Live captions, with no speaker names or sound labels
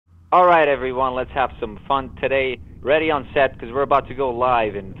Alright everyone, let's have some fun today. Ready on set, because we're about to go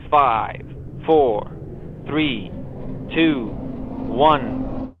live in 5, 4, 3, 2, 1.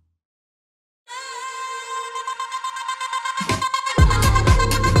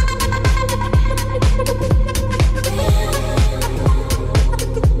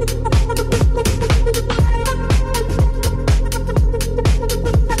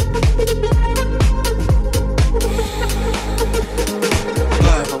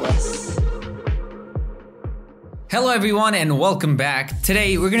 Hello everyone and welcome back.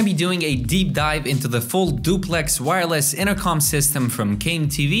 Today we're going to be doing a deep dive into the full duplex wireless intercom system from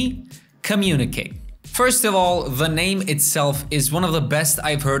CAMETV, KUMINIK8. First of all, the name itself is one of the best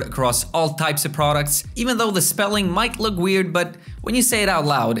I've heard across all types of products, even though the spelling might look weird, but when you say it out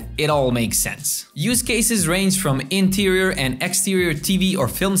loud, it all makes sense. Use cases range from interior and exterior TV or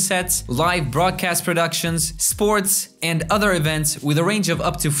film sets, live broadcast productions, sports, and other events with a range of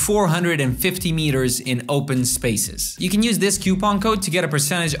up to 450 meters in open spaces. You can use this coupon code to get a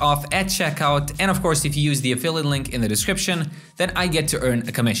percentage off at checkout, and of course if you use the affiliate link in the description, then I get to earn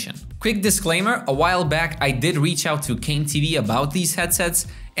a commission. Quick disclaimer, a while back I did reach out to CAMETV about these headsets,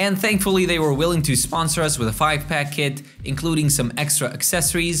 and thankfully they were willing to sponsor us with a 5-pack kit, including some extra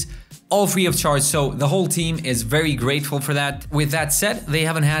accessories, all free of charge, so the whole team is very grateful for that. With that said, they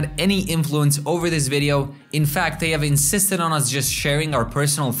haven't had any influence over this video. In fact, they have insisted on us just sharing our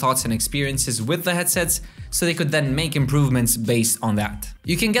personal thoughts and experiences with the headsets, so they could then make improvements based on that.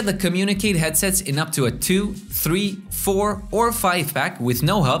 You can get the KUMINIK8 headsets in up to a 2, 3, 4, or 5-pack with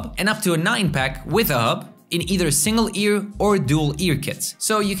no hub, and up to a 9-pack with a hub, in either single ear or dual ear kits.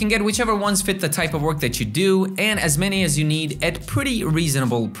 So you can get whichever ones fit the type of work that you do, and as many as you need at pretty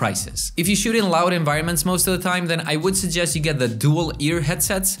reasonable prices. If you shoot in loud environments most of the time, then I would suggest you get the dual ear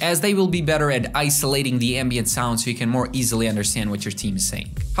headsets, as they will be better at isolating the ambient sound so you can more easily understand what your team is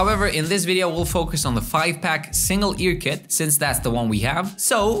saying. However, in this video we'll focus on the 5-pack single ear kit, since that's the one we have.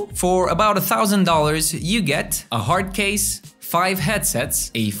 So for about $1,000 you get a hard case, 5 headsets,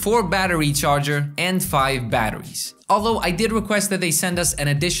 a 4 battery charger, and 5 batteries. Although I did request that they send us an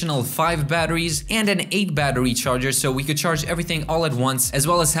additional 5 batteries and an 8 battery charger so we could charge everything all at once, as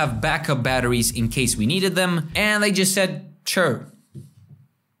well as have backup batteries in case we needed them, and they just said, sure.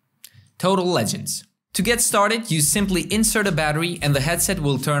 Total legends. To get started, you simply insert a battery and the headset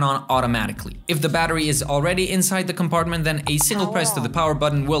will turn on automatically. If the battery is already inside the compartment, then a single press to the power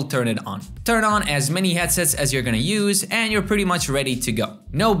button will turn it on. Turn on as many headsets as you're gonna use and you're pretty much ready to go.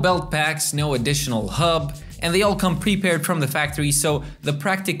 No belt packs, no additional hub, and they all come prepared from the factory, so the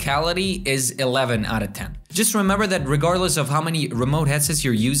practicality is 11 out of 10. Just remember that regardless of how many remote headsets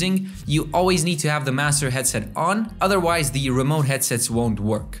you're using, you always need to have the master headset on, otherwise the remote headsets won't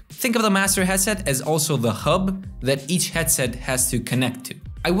work. Think of the master headset as also the hub that each headset has to connect to.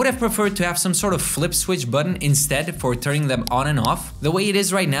 I would have preferred to have some sort of flip switch button instead for turning them on and off. The way it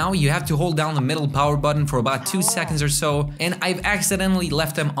is right now, you have to hold down the middle power button for about 2 seconds or so, and I've accidentally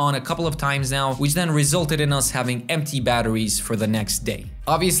left them on a couple of times now, which then resulted in us having empty batteries for the next day.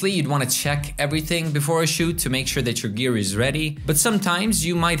 Obviously, you'd want to check everything before a shoot to make sure that your gear is ready, but sometimes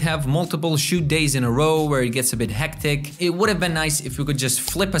you might have multiple shoot days in a row where it gets a bit hectic. It would have been nice if we could just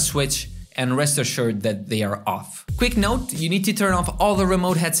flip a switch and rest assured that they are off. Quick note, you need to turn off all the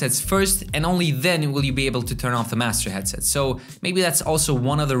remote headsets first, and only then will you be able to turn off the master headset. So maybe that's also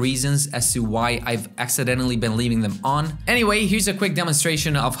one of the reasons as to why I've accidentally been leaving them on. Anyway, here's a quick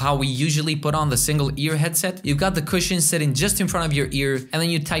demonstration of how we usually put on the single ear headset. You've got the cushion sitting just in front of your ear, and then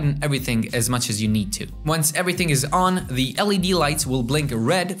you tighten everything as much as you need to. Once everything is on, the LED lights will blink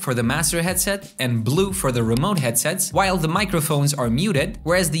red for the master headset and blue for the remote headsets, while the microphones are muted,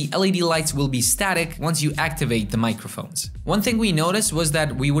 whereas the LED lights will be static once you activate the microphones. One thing we noticed was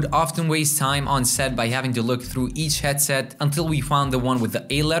that we would often waste time on set by having to look through each headset until we found the one with the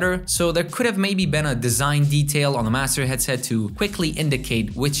A letter, so there could have maybe been a design detail on the master headset to quickly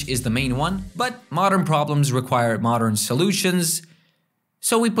indicate which is the main one, but modern problems require modern solutions,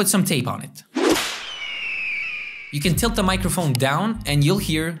 so we put some tape on it. You can tilt the microphone down and you'll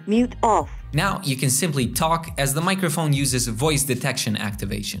hear mute off. Now you can simply talk as the microphone uses voice detection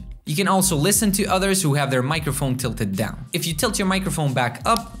activation. You can also listen to others who have their microphone tilted down. If you tilt your microphone back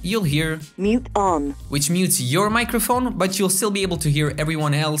up, you'll hear mute on, which mutes your microphone, but you'll still be able to hear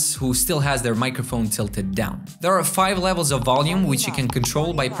everyone else who still has their microphone tilted down. There are 5 levels of volume which you can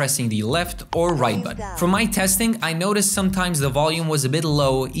control by pressing the left or right button. From my testing, I noticed sometimes the volume was a bit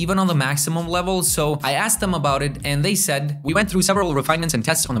low, even on the maximum level, so I asked them about it and they said, "We went through several refinements and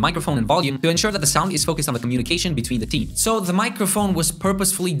tests on the microphone and volume to ensure that the sound is focused on the communication between the team." So the microphone was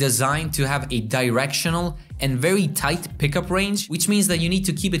purposefully designed to have a directional and very tight pickup range, which means that you need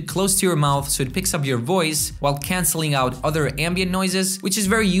to keep it close to your mouth so it picks up your voice while cancelling out other ambient noises, which is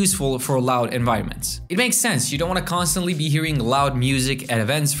very useful for loud environments. It makes sense, you don't want to constantly be hearing loud music at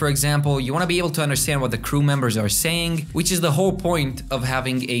events, for example. You want to be able to understand what the crew members are saying, which is the whole point of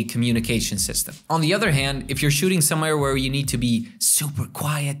having a communication system. On the other hand, if you're shooting somewhere where you need to be super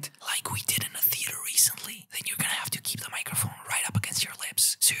quiet, like we did in a theater recently, then you're gonna have to keep the microphone right up against your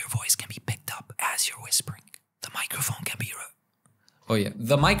lips so your voice can be picked up as you're whispering. The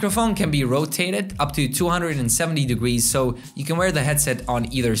microphone can be rotated up to 270 degrees, so you can wear the headset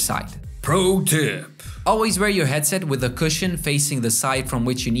on either side. Pro tip: always wear your headset with a cushion facing the side from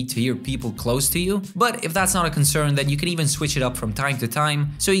which you need to hear people close to you, but if that's not a concern, then you can even switch it up from time to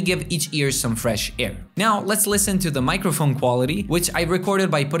time so you give each ear some fresh air. Now let's listen to the microphone quality, which I recorded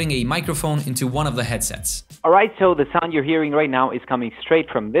by putting a microphone into one of the headsets. Alright, so the sound you're hearing right now is coming straight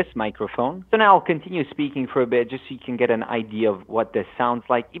from this microphone. So now I'll continue speaking for a bit just so you can get an idea of what this sounds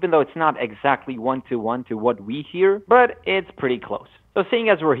like, even though it's not exactly one-to-one to what we hear, but it's pretty close. So seeing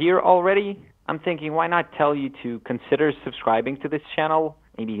as we're here already, I'm thinking why not tell you to consider subscribing to this channel,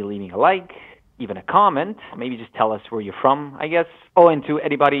 maybe leaving a like, even a comment, maybe just tell us where you're from, I guess. Oh, and to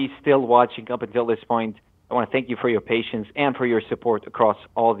anybody still watching up until this point, I want to thank you for your patience and for your support across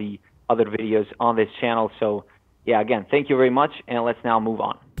all the other videos on this channel. So yeah, again, thank you very much, and let's now move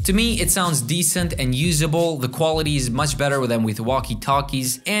on. To me, it sounds decent and usable. The quality is much better than with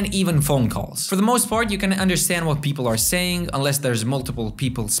walkie-talkies and even phone calls. For the most part, you can understand what people are saying, unless there's multiple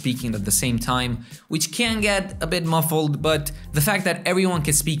people speaking at the same time, which can get a bit muffled, but the fact that everyone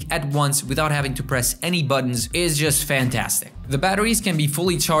can speak at once without having to press any buttons is just fantastic. The batteries can be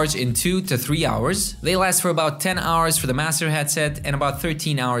fully charged in 2 to 3 hours. They last for about 10 hours for the master headset and about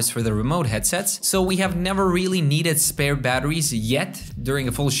 13 hours for the remote headsets, so we have never really needed spare batteries yet during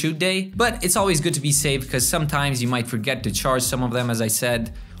a full shoot day, but it's always good to be safe because sometimes you might forget to charge some of them, as I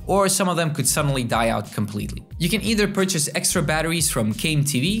said, or some of them could suddenly die out completely. You can either purchase extra batteries from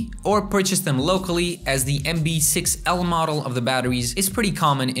CAMETV or purchase them locally, as the MB6L model of the batteries is pretty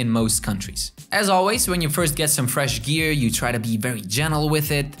common in most countries. As always, when you first get some fresh gear, you try to be very gentle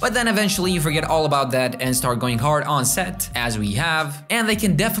with it, but then eventually you forget all about that and start going hard on set, as we have, and they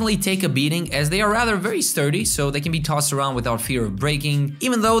can definitely take a beating as they are rather very sturdy, so they can be tossed around without fear of breaking,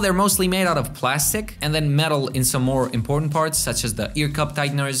 even though they're mostly made out of plastic and then metal in some more important parts such as the ear cup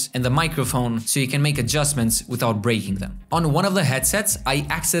tighteners and the microphone, so you can make adjustments without breaking them. On one of the headsets, I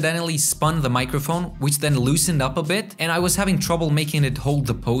accidentally spun the microphone, which then loosened up a bit, and I was having trouble making it hold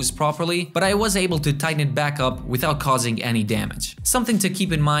the pose properly, but I was able to tighten it back up without causing any damage. Something to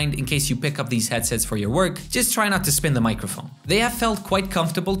keep in mind in case you pick up these headsets for your work, just try not to spin the microphone. They have felt quite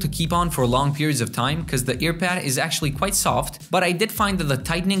comfortable to keep on for long periods of time because the ear pad is actually quite soft, but I did find that the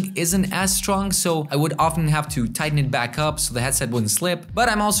tightening isn't as strong, so I would often have to tighten it back up so the headset wouldn't slip, but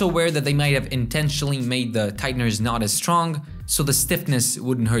I'm also aware that they might have intentionally made the tighteners not as strong, so the stiffness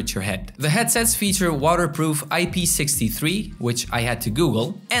wouldn't hurt your head. The headsets feature waterproof IP63, which I had to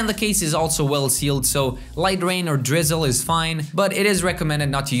Google, and the case is also well sealed, so light rain or drizzle is fine, but it is recommended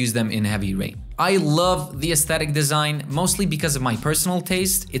not to use them in heavy rain. I love the aesthetic design, mostly because of my personal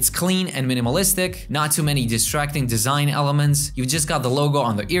taste. It's clean and minimalistic, not too many distracting design elements. You've just got the logo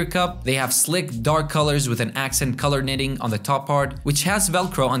on the ear cup. They have slick, dark colors with an accent color knitting on the top part, which has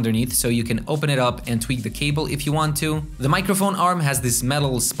Velcro underneath, so you can open it up and tweak the cable if you want to. The microphone arm has this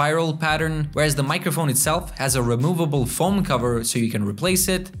metal spiral pattern, whereas the microphone itself has a removable foam cover so you can replace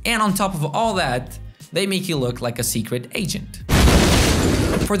it. And on top of all that, they make you look like a secret agent.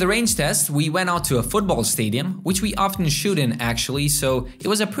 For the range test, we went out to a football stadium, which we often shoot in actually, so it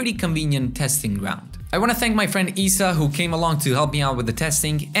was a pretty convenient testing ground. I want to thank my friend Isa, who came along to help me out with the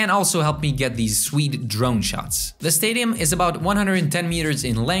testing and also helped me get these sweet drone shots. The stadium is about 110 meters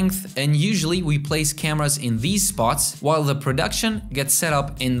in length, and usually we place cameras in these spots while the production gets set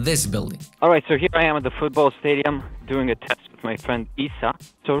up in this building. Alright, so here I am at the football stadium doing a test with my friend Isa.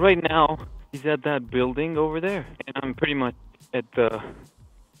 So right now, he's at that building over there, and I'm pretty much at the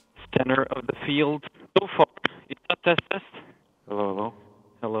center of the field. So far, test. Hello.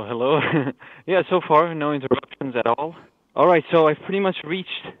 Yeah, so far, no interruptions at all. Alright, so I've pretty much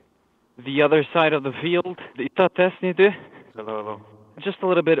reached the other side of the field. Test. Hello. Just a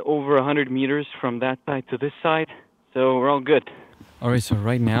little bit over 100 meters from that side to this side, so we're all good. Alright, so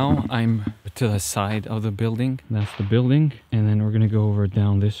right now I'm to the side of the building. That's the building, and then we're gonna go over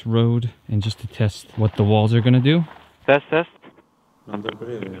down this road and just to test what the walls are gonna do. Test. Test. I'm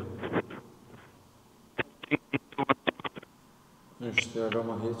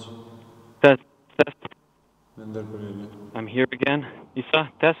here again. Isa,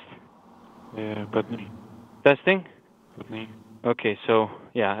 test. Testing? Okay, so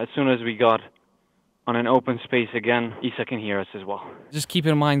yeah, as soon as we got on an open space again, Isa can hear us as well. Just keep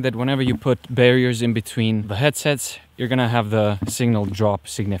in mind that whenever you put barriers in between the headsets, you're gonna have the signal drop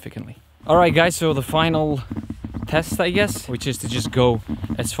significantly. Alright guys, so the final test, I guess, which is to just go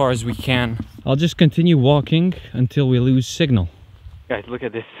as far as we can. I'll just continue walking until we lose signal. Guys, look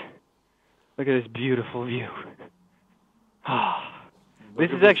at this. Look at this beautiful view.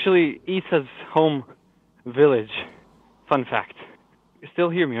 This is actually Isa's home village. Fun fact. You still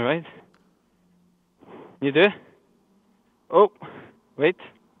hear me, right? You do? Oh, wait.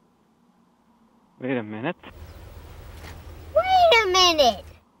 Wait a minute. Wait a minute!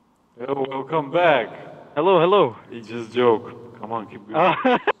 Oh, welcome back. Hello, hello. It's just a joke. Come on, keep going.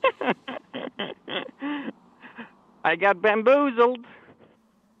 I got bamboozled.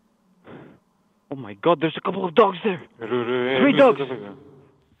 Oh my god, there's a couple of dogs there. 3 dogs.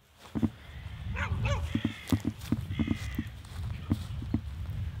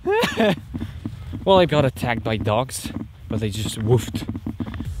 Well, I got attacked by dogs, but they just woofed.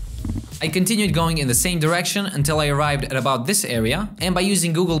 I continued going in the same direction until I arrived at about this area, and by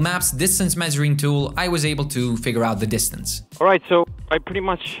using Google Maps distance measuring tool, I was able to figure out the distance. Alright, so I pretty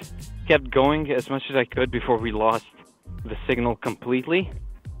much kept going as much as I could before we lost the signal completely.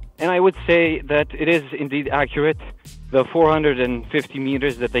 And I would say that it is indeed accurate. The 450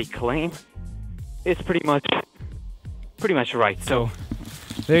 meters that they claim is pretty much right. So,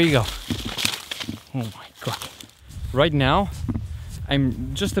 there you go. Oh my god. Right now,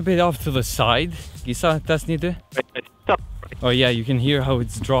 I'm just a bit off to the side. Isa, tas nide? Oh yeah, you can hear how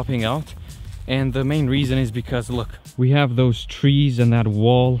it's dropping out. And the main reason is because, look, we have those trees and that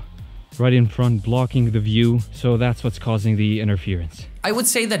wall right in front blocking the view. So that's what's causing the interference. I would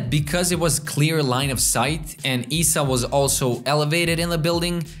say that because it was clear line of sight and Isa was also elevated in the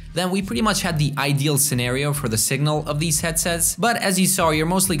building, then we pretty much had the ideal scenario for the signal of these headsets. But as you saw, you're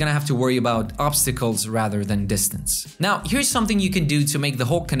mostly gonna have to worry about obstacles rather than distance. Now, here's something you can do to make the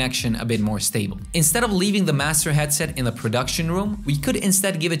whole connection a bit more stable. Instead of leaving the master headset in the production room, we could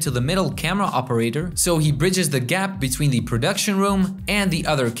instead give it to the middle camera operator, so he bridges the gap between the production room and the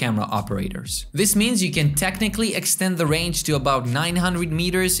other camera operators. This means you can technically extend the range to about 900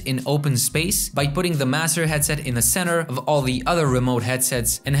 meters in open space by putting the master headset in the center of all the other remote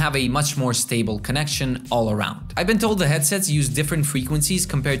headsets and have a much more stable connection all around. I've been told the headsets use different frequencies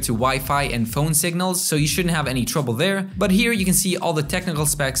compared to Wi-Fi and phone signals, so you shouldn't have any trouble there, but here you can see all the technical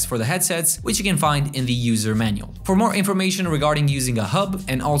specs for the headsets, which you can find in the user manual. For more information regarding using a hub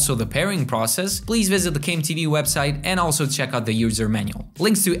and also the pairing process, please visit the KUMINIK8 website and also check out the user manual.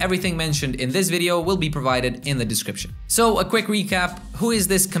 Links to everything mentioned in this video will be provided in the description. So a quick recap, who is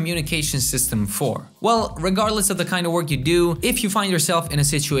this communication system for? Well, regardless of the kind of work you do, if you find yourself in a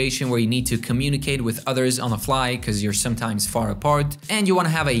situation where you need to communicate with others on the fly because you're sometimes far apart and you want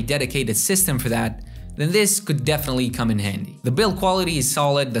to have a dedicated system for that, then this could definitely come in handy. The build quality is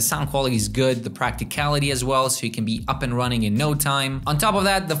solid, the sound quality is good, the practicality as well, so you can be up and running in no time. On top of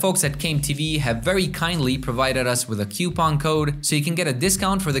that, the folks at KUMINIK8 have very kindly provided us with a coupon code, so you can get a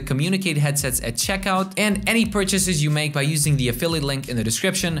discount for the KUMINIK8 headsets at checkout, and any purchases you make by using the affiliate link in the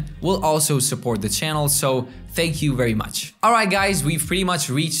description will also support the channel, so thank you very much. Alright guys, we've pretty much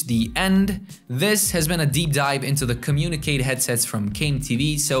reached the end. This has been a deep dive into the KUMINIK8 headsets from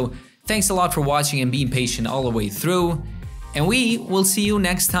CAMETV, so thanks a lot for watching and being patient all the way through, and we will see you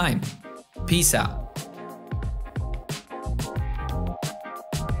next time. Peace out.